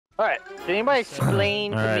All right. Can anybody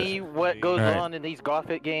explain to me what goes on in these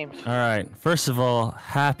Gothic games? All right. First of all,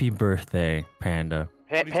 happy birthday, Panda.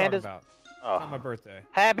 What are you talking Pandas. about? Oh. It's not my birthday.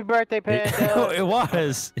 Happy birthday, Panda. It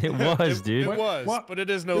was. It was, dude. It was, but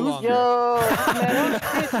it is no longer. Yo, man, it's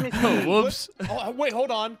Christmas. Whoops. Oh, wait,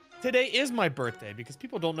 hold on. Today is my birthday because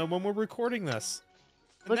people don't know when we're recording this.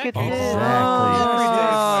 Look at this.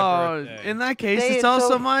 Oh, in that case, it's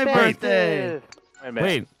also my birthday.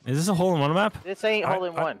 Wait, is this a hole-in-one map? This ain't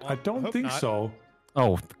hole-in-one. I don't think so.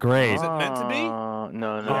 Oh, great. Is it meant to be?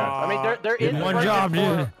 No. I mean, there is one job,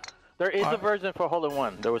 dude. There is a version for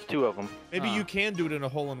hole-in-one. There was 2 of them. Maybe you can do it in a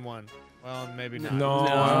hole-in-one. Well, maybe not. No,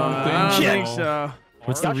 I don't think so.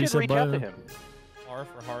 What's the reset button? R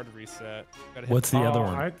for hard reset. What's the other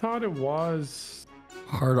one? I thought it was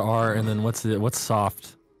Hard R, and then what's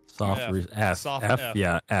soft? Soft F. Soft F. F.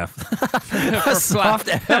 Yeah, F. For Soft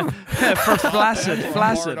F. For flaccid.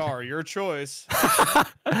 Hard R, your choice.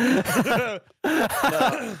 I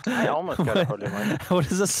almost got a hole-in-one. What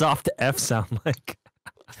does a soft F sound like?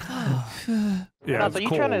 yeah. So you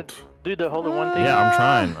trying to do the hole-in-one thing?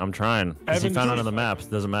 Yeah, I'm trying. Because you Evan, found it just- on the maps.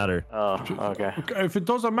 Doesn't matter. Oh, okay. If it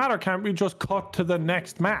doesn't matter, can't we just cut to the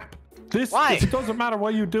next map? Why? It doesn't matter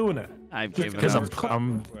what you're doing it. I've given Because up.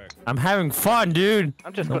 I'm having fun, dude.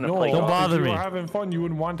 I'm just gonna No, play. Don't bother if you me. were having fun, you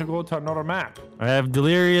wouldn't want to go to another map. I have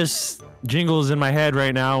delirious jingles in my head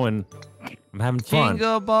right now, and I'm having fun.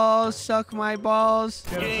 Jingle balls, suck my balls.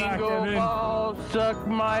 Jingle balls, suck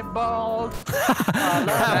my balls.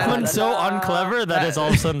 That one's so unclever that it's all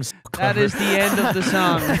of a sudden so That clever. is the end of the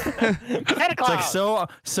song. Santa It's like Claus.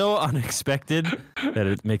 so unexpected that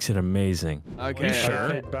it makes it amazing. Okay. Sure.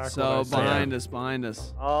 Take back So what I said. behind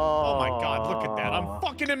us. Oh my god, look at that. I'm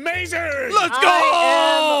fucking amazing! Let's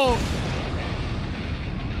go!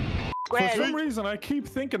 For some reason, I keep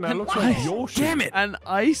thinking that looks like Yoshi. Damn it! An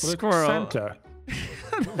ice But it's squirrel. Santa.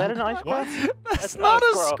 Is that an ice What? squirrel? That's not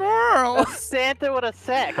a squirrel. That's Santa with a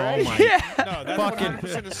sack, right? Oh my Yeah. No, that's Fucking-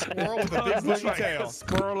 100% a squirrel with a big bushy tail.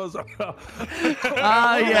 Squirrel is. Ah, Look at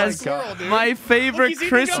that yes. squirrel, dude. My favorite Look,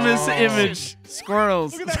 he's even got Christmas a image.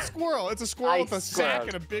 Squirrels. Look at that squirrel. It's a squirrel with a Ice sack squirrel.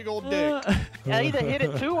 and a big old dick. I either hit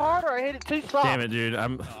it too hard or I hit it too soft. Damn it, dude! I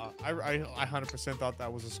 100% thought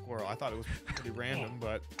that was a squirrel. I thought it was pretty random,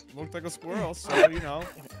 but it looked like a squirrel, so, you know,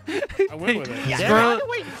 I went with it. Squirrel-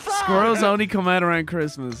 Wait, Squirrels only come out around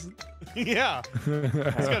Christmas. Yeah. He's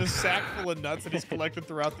got a sack full of nuts that he's collected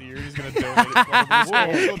throughout the year. He's going to donate it to one of the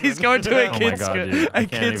school children. He's going to a Oh my kids, God, dude. I a can't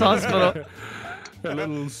kids even. hospital. A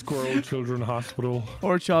little squirrel children hospital.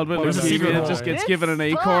 Poor child with There's a secret leukemia hole. just gets This given an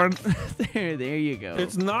acorn. there you go.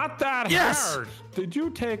 It's not that Yes! hard. Did you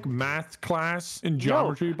take math class in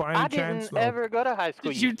geometry by any I chance? didn't ever go to high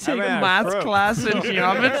school. Did you You- take a mean, math bro. class in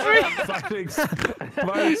geometry?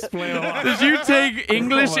 Explain a lot. Did you take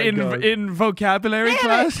English my God. in vocabulary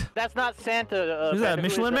class? That's not Santa. Who's that, Who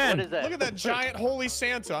is Michelin Man? What is that? Look at that giant holy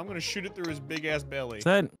Santa. I'm going to shoot it through his big-ass belly. Is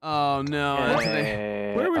that? Oh no,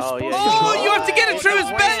 Anthony. Where are we supposed to Oh, go? you have to get it through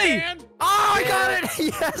his belly! Man, Oh, I got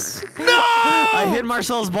it! Yes! No! I hit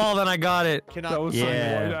Marcel's ball, then I got it. That cannot was Yeah.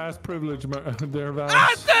 some white ass privilege there, Vanoss.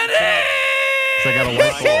 Anthony! So I got a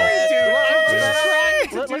white ball. Dude, I'm just Look, trying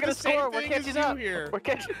to look do at the the same score. We're thing as catching you up. here. We're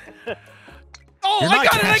catching. Oh, You're I not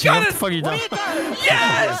got it! I catching up. got What the it! fuck are you doing?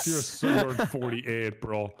 Yes! You're Sword 48,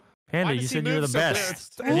 bro. Panda, Why you does he said you were the move so best.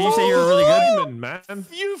 fast? Didn't you say you were really good? Diamond, man.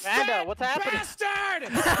 You Panda, fat what's happening?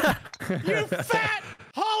 bastard! You fat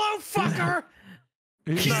hollow fucker!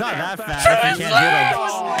 He's not that fat. If you can't hit him.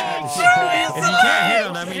 If you can't hit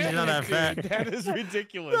him, that means he's not that fat. That is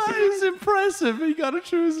ridiculous. That is impressive. He got it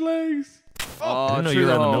through his legs. I didn't know you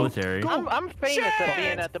were in the true. military. I'm famous at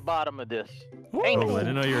being at the bottom of this. Oh, I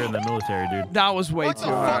didn't know you were in the military, dude. That was way too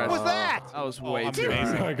hard. was that? That was way I'm too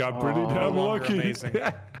amazing. hard. I got pretty No damn longer lucky. amazing.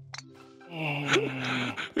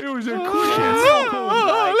 It was a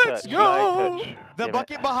Oh, let's go. The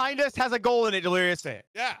bucket behind us has a goal in it, Delirious. Say it.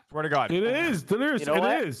 Yeah. Swear to God. It is. Delirious. You know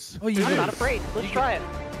what? It is. Oh, you I'm did. not afraid. Let's try it.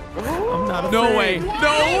 I'm not No way.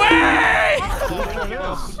 No way!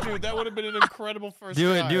 Dude, that would have been an incredible first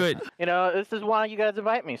Do it, try. do it. You know, this is why you guys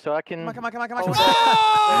invite me, so I can. Come on, come on, come on, come on.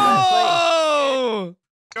 Oh!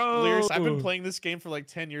 Lyrics, I've been playing this game for like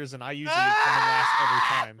 10 years, and I usually come in last every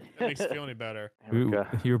time. It makes me feel any better.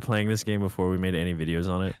 You were playing this game before we made any videos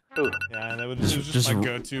on it. Yeah, that was just Just- my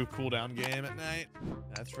go-to cooldown game at night.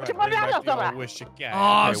 That's right. Come on, bring back now, the old now. wish you got. Oh,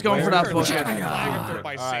 I was going for that Where's bucket. the flag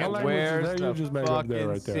by All Santa? right, language where's is that? You just the made up there, fucking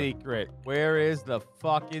right there. secret? Where is the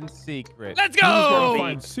fucking secret? Let's Who's gonna go!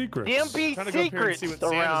 find secrets? DMB Trying to go up here and secrets see what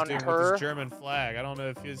Santa's around doing with her. his German flag. I don't know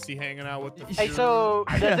if is he hanging out with the. Hey, so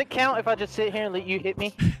does it count if I just sit here and let you hit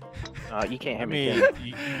me? You can't hear I me. mean,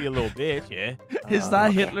 you be a little bitch, yeah. Is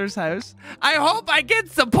that Hitler's house? I hope I get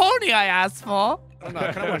the pony I asked for. I'm not.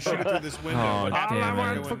 I kind of want to shoot it through this window. Oh, What All happened I damn to it.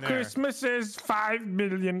 want window for in there? Christmas is 5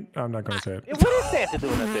 million. I'm not gonna say it. What is Santa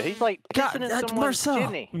doing up there? He's like pissing in someone's Marcel.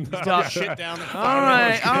 kidney. Duh. Shit down. The All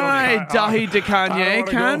right, Dahi de Kanye,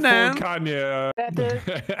 calm down. Kanye.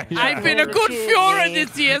 Santa, I've been a good Führer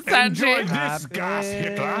this year, Enjoy Santa. this gas,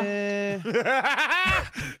 Hitler.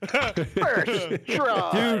 first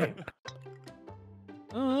try. Dude.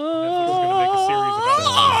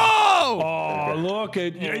 Oh, look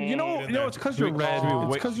at you know it's because you're red.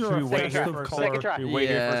 It's because you're a festive color. Second try. Should we wait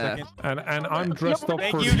here for a Yeah. second? And I'm dressed up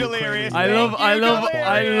Thank for you, Delirious. I love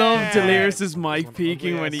Delirious. Delirious' mic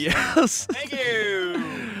peeking when he yells. Thank you.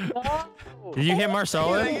 Did you hit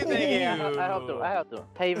Marcella? Thank you. I helped him.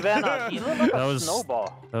 Hey, Vanoss, you look like That a was-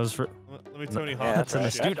 snowball. That was for. Let me Tony Hawk. Yeah, That's an right.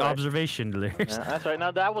 astute That's right. observation, Delirious. Yeah, that's right.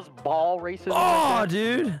 Now that was ball racism. Oh, right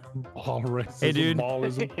dude. Ball racism, Hey, dude.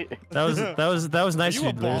 ballism. That was nice You a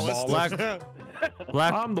of you, Delirious. ballist?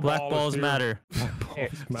 I'm the Black ballist balls here. matter. Can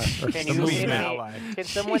The you hit movement. me? Can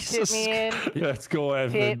someone tip me in? Let's go,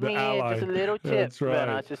 Tip Edmund, the me in. ally. Just a little tip, That's right.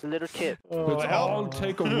 Vanoss. Just a little tip. Let's all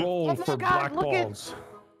take a roll Oh my for God, black look at- balls.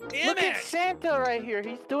 Look at Santa right here.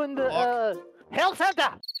 He's doing the Hell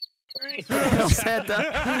Santa.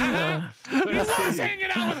 Santa. He was hanging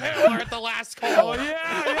out with Hitler at the last call. Oh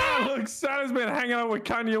yeah. Look, Santa's been hanging out with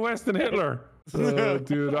Kanye West and Hitler.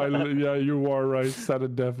 Dude, yeah, you are right. Santa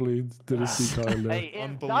definitely didn't see Kyle there. Hey,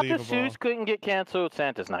 if Dr. Unbelievable. Seuss couldn't get canceled,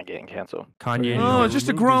 Santa's not getting canceled. Kanye. Oh, Yeah, just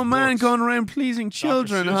a remove grown these man books. going around pleasing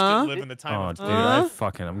children, Dr. Seuss huh? didn't live in the time Oh, of dude,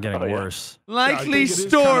 Huh? I'm getting Oh, yeah. worse. Yeah, I Likely think it is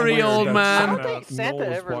story, kinda weird old that man. I don't think Santa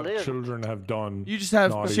knows ever what lived. children have done. You just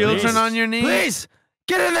have Naughty children Please. on your knees. Please,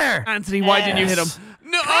 get in there. Anthony, why didn't you hit him? Yes.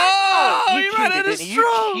 No! Oh, you ran out of didn't you?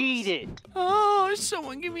 strokes. You cheated. Oh,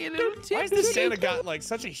 someone give me a little tip. Why has this Santa got like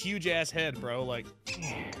such a huge ass head, bro? Like,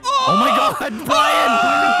 Oh my God,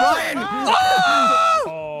 Brian!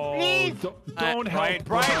 Oh, Please. don't help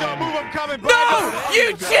Brian, don't move. I'm coming. No!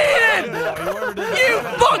 You cheated! You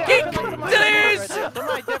fucking Delirious!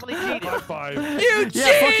 Somebody definitely cheated. High five. You cheated!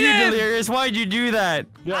 Yeah, fuck you, Delirious. Why'd you do that?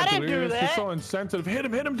 Yeah, I didn't do Delirious, that. you're so insensitive. Hit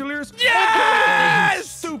him, Delirious. Yes!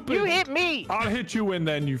 Stupid. You hit me. I'll hit you in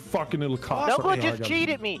then, you fucking little cock. Nobody Okay, I just got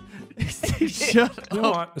cheated me. Shut You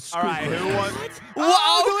know up. what? All right, who won?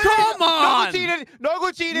 Wow, come on! No cheated.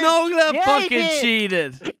 No cheated. No, that Yeah, he fucking did.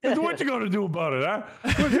 cheated. What you gonna do about it, huh?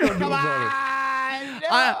 What you gonna do about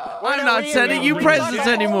I'm not sending you presents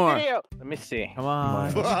anymore. Let me see. Come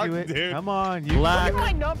on. Fuck, you do it. dude. Come on. You Black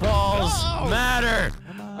My number. balls matter.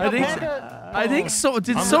 I think so.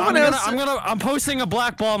 Did someone else? I'm posting a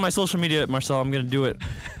black ball on my social media, Marcel. I'm gonna do it.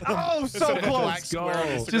 Oh, Instead so of a black close. square on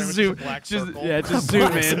Instagram, Just it's zoom. a black Just circle. yeah. Just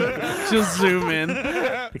zoom in. Just zoom in.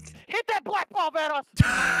 Hit that black ball, Vanoss.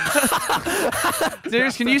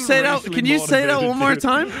 Darius, can you say that? Can you say that one more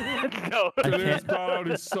time? No. I Delirious can't. brought out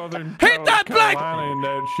his southern Hit that black- Carolina in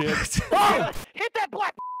that shit. Hit that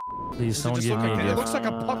black. Please, It someone just give look me a like, it gift. looks like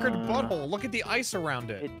a puckered butthole. Look at the ice around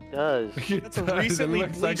it. It does. That's a recently it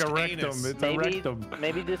looks like a bleached rectum. anus. It's a Maybe, rectum.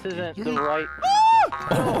 maybe this isn't the right.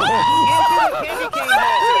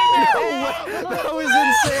 That was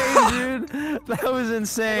insane, dude. That was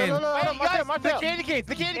insane. No, Hey, guys, the Marcel. candy canes.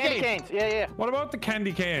 The candy Candy canes. canes. Yeah. What about the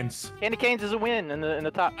candy cans? Candy canes is a win in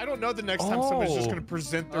the top. I don't know the next time somebody's just Oh. gonna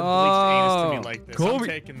present their bleached anus to me Oh. like this. Kobe. I'm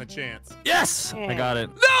taking the chance. Yes, I got it.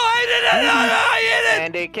 No, I didn't. I hit it.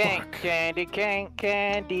 Candy cane, candy cane,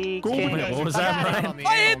 candy Go cane. with Guys, What was if you that, hit Brian? on the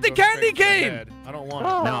I anal, hit I'm the going straight candy to the cane. bed. I don't want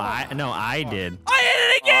it. No, I did. I hit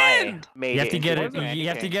it again. Made You have to into get a it. candy You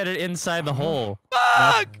have to cane. get it inside the hole.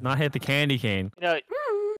 Fuck. Not hit the candy cane. You know,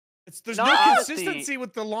 There's No, no honestly- consistency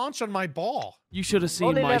with the launch on my ball. You should have seen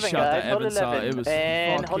hold my 11, shot guys. that Hold Evan saw. 11. It was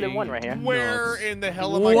and hold it fucking one right here. Where nuts. in the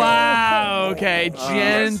hell am I going? Wow. Okay,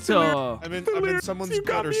 gentle. I'm in someone's You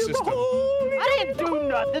got gutter me in the system. hole. I didn't do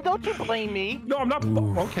nothing. Don't you blame me. No, I'm not.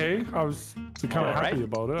 Okay, I was kind of happy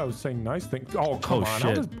about it. I was saying nice things. Oh, come Oh, on.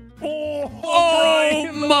 shit. Oh,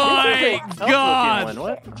 Oh my Tough looking God. one.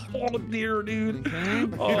 What? oh dear, dude.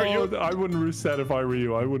 Are you- I wouldn't reset if I were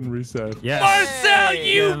you. I wouldn't reset. Yes. Marcel, Get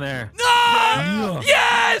you. in there. No.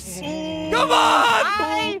 Yes. Come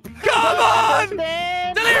on. Come on.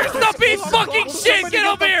 Delirious, stop being fucking shit. Somebody Get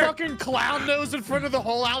over the here. fucking clown nose in front of the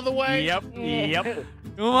hole out of the way. Yep. Yep.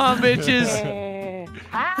 Come on, bitches.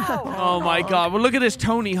 Ow. Oh my God. Well, look at this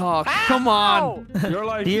Tony Hawk. Come on. You're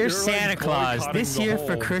like Dear you're Santa like Claus, boycotting this the year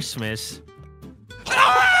for hole. Christmas.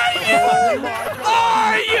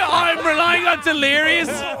 I'm relying on Delirious.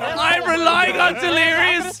 I'm relying on I'm gonna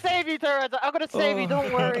Delirious. save you, Terroriser. I'm gonna save you.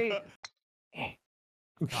 Don't worry.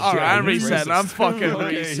 All right, I'm he's resetting. racist. I'm fucking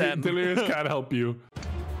Okay, resetting. Delirious can't help you.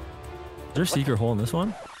 there a secret hole in this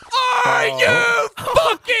one? Are you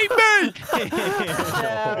fucking me?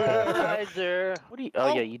 Terroriser. What do you?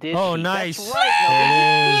 Oh yeah, you did. Oh, cheat. nice. That's right.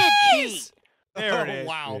 No, you did cheat. There it is.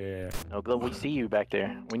 Wow. Yeah. No, Glove, we see you back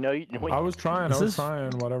there. We know you. I was trying.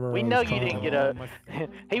 Whatever. We I know was you trying. didn't get a.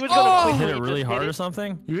 He was Oh! gonna Hit quickly it really just hard hit or it.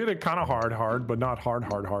 something? You hit it kind of hard, but not hard.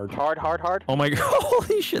 Hard. Oh my god!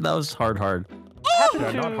 Holy shit, that was hard. What Yeah, happened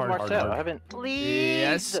to not hard. Marcel? I haven't. Please.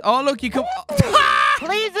 Yes. Oh, look, you come.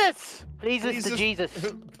 Please us. Please us to Jesus.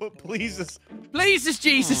 Please. Please, it's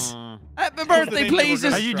Jesus. Happy the birthday, name please.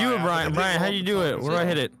 we're How gonna you do it, Brian? Brian, how you do it? Where do I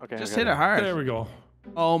hit it? Okay. Just okay. hit it hard. There we go.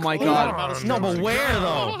 Oh my god. No, but where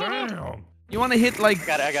though? Damn. You want to hit like.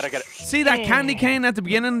 I got it. See that candy cane at the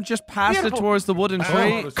beginning? Just pass it Beautiful. towards the wooden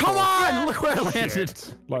tree. Oh, Come on! Look where I landed.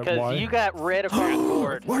 Shit. Like Because why? you got red across the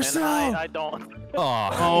board. Marcel! And I don't. Oh.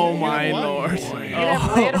 Oh my lord. You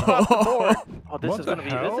have red across the board. Oh, this What is the gonna be.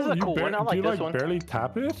 hell? This is a You cool one. I do like you this like one. barely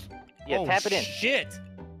tap it? Yeah, Oh, tap it in. Shit.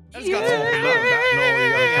 That's Yeah. got some No, you gotta tap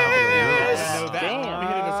it. I know that. Damn. Let me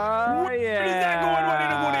hit it. What is that going on in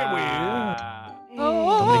the way?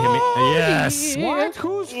 Somebody hit me. Yes. What?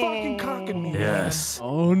 Who's fucking cocking me? Yes.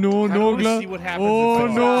 Oh no, How do no, we Glove. see what happens Oh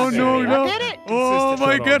if no, it's no, not no. I did it. Oh, am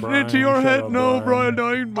I Shut up, getting into your Brian. head? Shut No, up, Brian.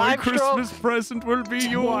 Brian. My 5 Christmas strokes. present will be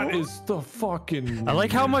you. What is the fucking? I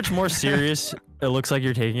like how much more serious it looks like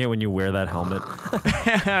you're taking it when you wear that helmet.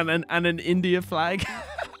 and an India flag.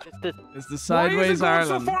 It's It's the Why is it sideways going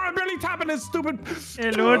Ireland. so far? I'm barely tapping this stupid.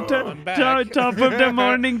 Hello, I'm back. top of the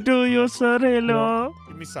morning to you, sir. Hello.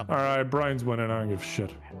 Give me something. All right, Brian's winning. I don't give a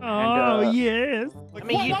shit. Oh yes. Like, I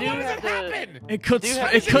mean, you what do does have it to- happen? It cuts. You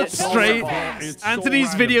have It to cuts hit both straight. of them. It's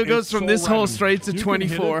Anthony's so video random. goes It's from so this hole random. straight to You can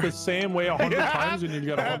 24. hit it the same way 100 times and you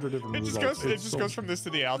get 100 different It just results. goes. It It's just so- goes from this to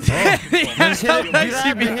the outside. Just hit it. Do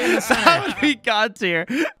that, but hit it in the center. How we got here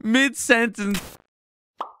mid sentence.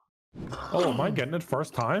 Oh, am I getting it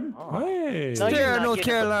first time? Hey. No, you're There, not North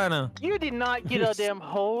getting it. Carolina. You did not get a damn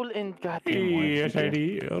hole in goddamn Yes, I one.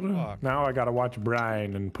 did. Fuck. Now I gotta watch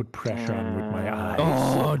Brian and put pressure on with my eyes.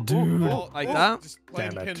 Oh, dude. Well, Like that? Just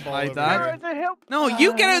playing Damn it. pinball Like over that? here. No,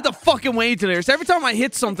 you get out of the fucking way, Delirious. Every time I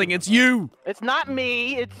hit something, it's you. It's not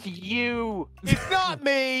me. It's you. It's not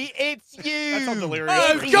me. It's you. That's not delirious.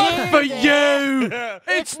 I've gone for you.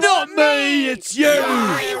 It's not me. It's you.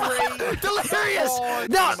 Delirious.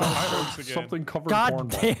 No. Something covered God porn.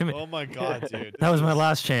 damn it. Oh my god, dude. That was my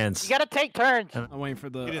last chance. You gotta take turns. I'm waiting for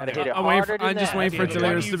the. Get in Gotta there. hit it I'm waiting for. harder than I'm just that. waiting for Why do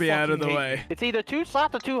Delirious you to be out of the fucking way. hate It's either too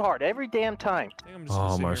soft or too hard every damn time. I think I'm just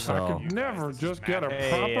Oh, gonna sit here and Marcel. talk I to you could guys. never This just is get a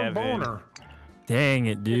madness. proper boner. Dang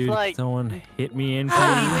it, dude. like- Someone hit me in.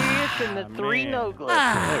 Delirious and the 3 no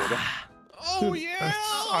gloves. Oh Dude, yeah.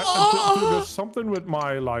 dude, there's something with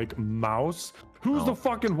my like mouse. Who's the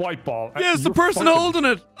fucking white ball? Yes, the You're person fucking- holding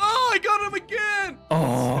it. Oh, I got him again.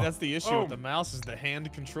 Oh. That's the issue Oh. with the mouse is the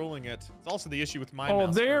hand controlling it. It's also the issue with my Oh,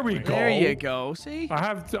 mouse. there we currently. go. There you go. See? I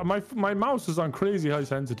have my mouse is on crazy high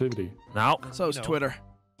sensitivity. No. So is No. Twitter.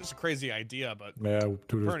 Just a crazy idea, but Yeah, Twitter's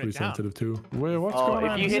Turn it pretty down. sensitive too. Wait, what's Oh, going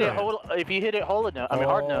on if you hit here? it hard enough,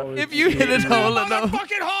 hard enough. Oh, If you hit it hole oh, enough.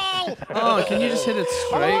 fucking hole! Oh, can you just hit it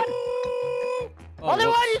straight? Only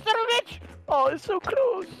whoops. one, you son of a bitch! Oh, it's so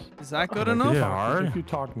close. Is that good If you enough? Yeah. talk- hard. If you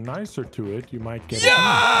talk nicer to it, you might get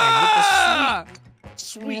Yeah!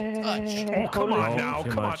 Sweet touch. Oh, come on now, Too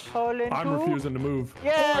come on. much. Hole in I'm two. refusing to move.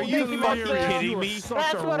 Yeah, Are you thank fucking Marcel. kidding me? Such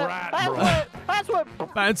That's a what. rat, That's bro. what. That's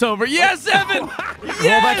what. Bounce over. Yes, Evan! Roll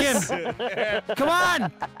Yes! back in. Come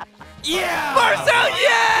on. Yeah. Marcel,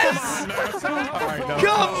 yes!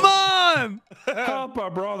 Come on! Help a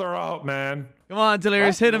brother out, man. Come on,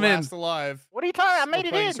 Delirious, hit him in. Last alive. What are you talking? I Still made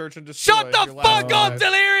it playing in. Search and Destroy. Shut the You're last fuck up, alive.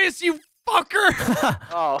 Delirious, you fucker!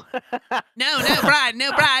 Oh. No, no, Brian,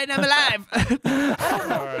 I'm alive.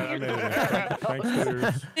 All right, I made it. Thanks,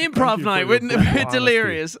 Delirious. Improv you night for with, your brutal with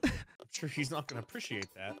Delirious. I'm sure he's not gonna appreciate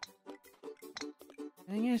that.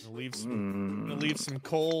 Dang it. Gonna leave some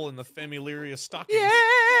coal in the Femileria stockings.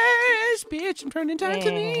 Yes, bitch, I'm turning to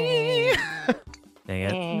Anthony. Dang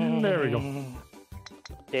it. There we go.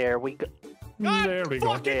 There we go. God There we go.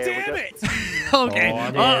 fucking There we damn go. it! Okay. Oh,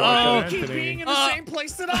 I mean, Uh-oh. Anthony. Keep being in the Uh, same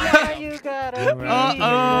place that Now I am. you gotta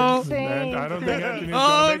Uh-oh. be the Man, I don't think same Anthony's thing.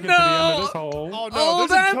 gonna make it to the end no. of this hole. Oh no, Old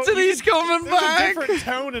there's a Anthony's coming there's back. a different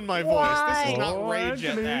tone in my voice. This is not Oh, rage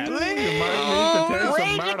at Anthony, that. you might need to take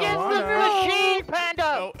Rage some against the marijuana. machine, Panda.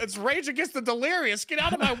 No, it's rage against the delirious. Get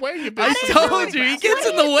out of my way, you bitch. I told you, he gets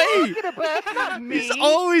in the way. Talking about? It's not me. He's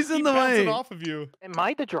always in Keep the bouncing way. off of you. Am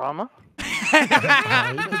I the drama?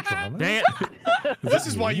 Dang it. This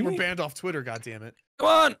is why you were banned off Twitter. God damn it. Come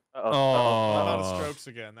on. Uh-oh. I'm out of Oh. strokes. gifts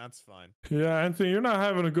again. That's fine. Yeah, Anthony, you're not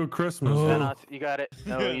having a good Christmas. Vanoss, you got it.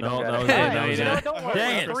 No, you don't got it. that was it. No, don't worry.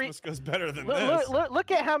 Dang it. Christmas goes better than this.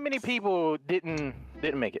 Look at how many people didn't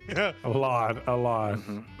make it. Yeah. A lot.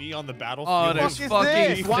 Me on the battlefield. Oh, there's What is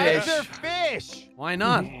fucking this? Why is fish. there fish? Why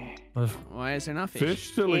not? Why is there not fish?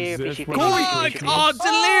 Fish still Yeah, exists. fishy, but- fishy. Oh,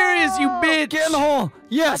 Delirious, you bitch! Get in the hole. I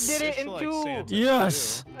Yes. did it in Like two. Santa.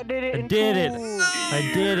 Yes. I did it I in did it. two.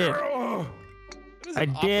 I did it. Oh, I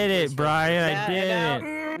did it, Brian. I did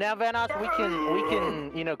it. Now, Vanoss,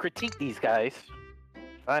 we can, critique these guys.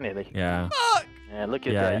 Finally. Yeah. Yeah, look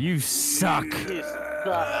at Yeah, that. you suck. You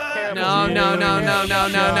suck. Terrible.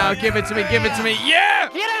 No. Give it to me. Yeah!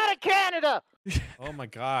 Get out of Canada! Oh my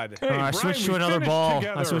God. Hey, I Brian, switched we to another finished ball. I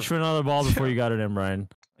together. switched to another ball before you got it in, Brian.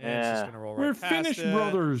 And it's just Yeah. gonna roll We're right past finished, it.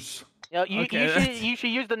 brothers. You Okay, you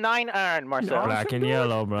should use the 9-iron, Marcel. Black and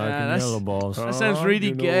yellow, black and that's- yellow balls. That sounds really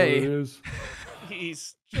you know gay. what it is.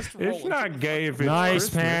 He's just It's rolling. not gay if it's Nice,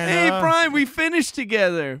 Christmas. man. Hey, Brian, we finished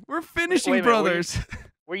together. We're finishing Wait a minute, brothers.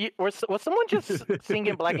 Was someone just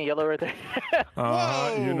singing black and yellow right there?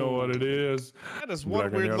 You know what it is. That is Black one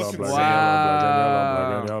and weird yellow, looking black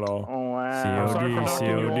Santa. and yellow. Oh, wow. I'm sorry for knocking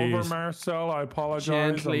you over, CODs. Marcel. I apologize. on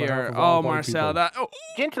behalf Gentlier. of Oh, all white Marcel, people. that. Oh.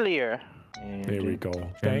 Gentlier. There we go.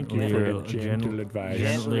 Thank you for your gentle advice.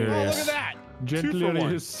 Oh, look at Gentlier. that.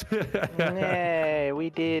 Gentlius. Hey,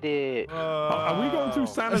 we did it. Are we going through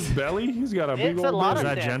Santa's belly? He's got a big It's a old lot Is of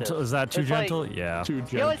belly. that Santa. gentle? Is that too It's like- gentle? Yeah. Too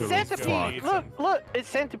Yo, it's gentle. centipede. God. Look, it's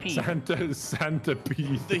centipede.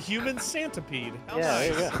 Centipede. The human centipede. How Yeah,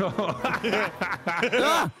 nice. there you go.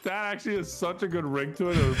 That actually has such a good ring to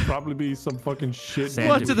it. It would probably be some fucking shit. Santa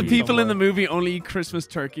What do the Centipede people in the somewhere. movie only eat Christmas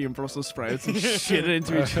turkey and Brussels sprouts and shit it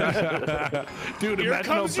into each other? Dude, Here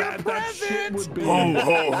imagine how comes your bad that shit present. would be.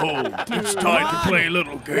 It's time to play a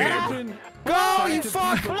little game. Imagine Go, you Scientific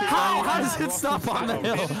fuck! people How does going it stop on the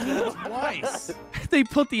hill? Twice. They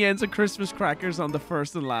put the ends of Christmas crackers on the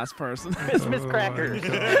first and last person. Christmas crackers.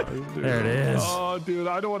 There it is. Oh, dude,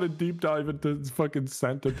 I don't want to deep dive into this fucking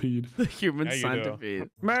centipede. The human Yeah, you do. centipede.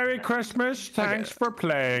 Merry Christmas. Thanks for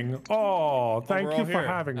playing. Oh, thank we're you all for here.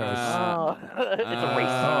 having us. Oh, it's a race.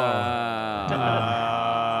 All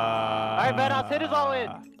right, Vanoss, hit us all in.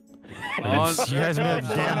 You guys built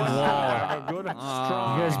a damn wall. Have a good, You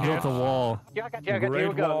strong guys built a wall. Yeah, I got you. Here we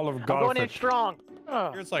Great go. wall of I'm going in Gothic. strong.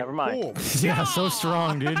 Oh, Here it's like, never mind. boom. Yeah, so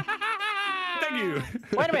strong, dude. Thank you.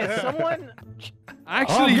 Wait a minute, someone. Oh,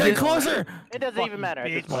 Actually, get the- closer. It doesn't even matter.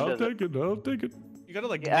 At this point, I'll does it? take it. I'll take it. You gotta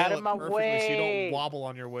like Get out nail of it my perfectly so you way. don't wobble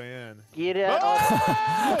on your way in. Get out.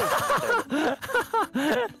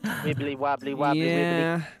 Wibbly wobbly wobbly wibbly.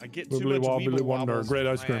 yeah. I get too Wibbly much wobbly weeble wonder. wobbles Great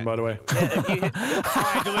in ice my cream, head. by the way.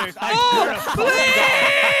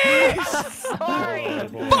 Sorry.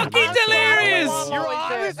 Fucking delirious! You're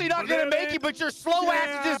obviously not gonna make it, but your slow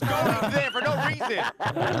ass is just going there for no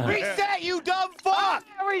reason. Reset, you dumb fuck!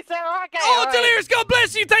 Reset. Okay. Oh, all right. delirious! God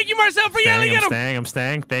bless you. Thank you, Marcel, for yelling at him. I'm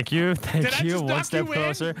staying. Thank you. Did I Thank you. just One knock step you in?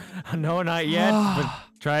 closer. No, not yet. But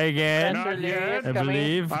try again. Not yet. I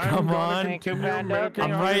believe. I'm Come gonna on. continue Panda. milking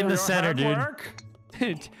I'm on right in the your center, hard dude. work.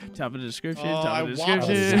 Top of the description. Oh, Top of I the wobbled.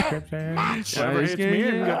 description. Whoever hits me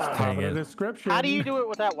in gets top Dang of the it. description. How do you do it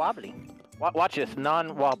without wobbling? Watch this.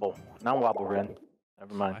 Non-wobble. Non-wobble run.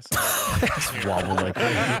 Never mind. Just wobble like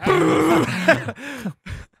that.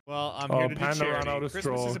 Well, I'm Oh, here to do Panda ran charity. out of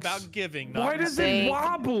Christmas is strokes. about giving, not Why does Say- it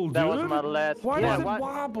wobble, dude? That was my last. Why yeah, does it why-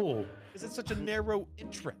 wobble? Is it such a narrow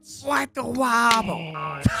entrance? What the wobble?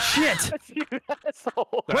 Shit. You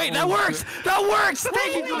asshole. Wait, that works. That works.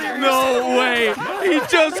 Thank you, Delirious. No way! He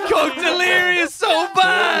just cooked delirious so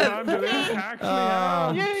bad.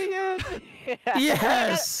 Yeah.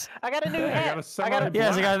 Yes. I got a new I hat. got a semi-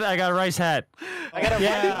 Yes, I got a rice hat. I got a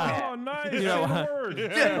Yeah. Oh, nice. You know, Say the word.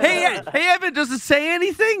 Hey, Evan, does it say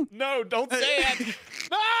anything? No, don't say it.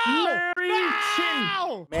 No! Merry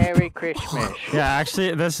No! Merry Christmas. Yeah, actually,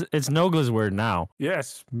 it's Nogla's word now.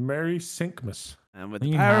 Yes, Merry Sinkmas. And with the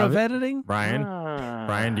You power have of it. editing, Brian,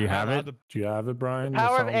 Brian, do you have it? Do you have it, Brian?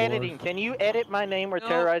 Power The of soundboard? editing. Can you edit my name where No.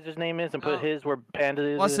 Terrorizer's name is and put No. his where Panda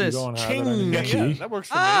is? What's You this? don't have it on Ching. your Yeah, key? that works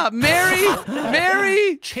for Ah, Mary,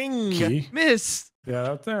 Mary, Key? Miss.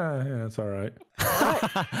 Yeah, that's all right.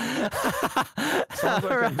 Sounds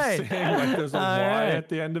like I'm Alright. saying like there's a Y Alright. at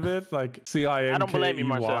the end of it, like C-I-N-K-E-Y. I don't blame you,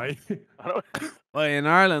 Marcel. I don't- Well, in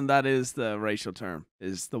Ireland, that is the racial term,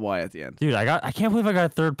 is the Y at the end. Dude, I can't believe I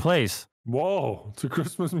got third place. Whoa, it's a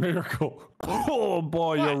Christmas miracle. Oh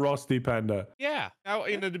boy, you're rusty, Panda. Yeah. Now,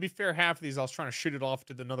 to be fair, half of these I was trying to shoot it off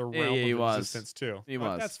to another Yeah, realm yeah, he of was. existence too. He But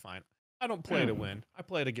was. That's fine. I don't play to win. I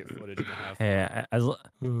play to get footage and have. Hey, at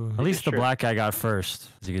least the true. black guy got first,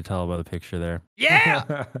 as you can tell by the picture there.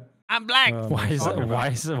 Yeah, I'm black. Why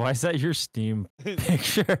is that your Steam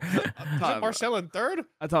picture? Is it Marcel in third?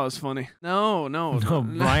 I thought it was funny. No. No,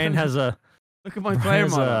 Brian has a. Look at my player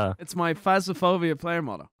Brian's model. It's my Phasmophobia player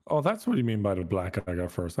model. Oh, that's what you mean by the black I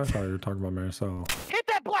got first. I thought you were talking about Marcel. Hit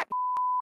that black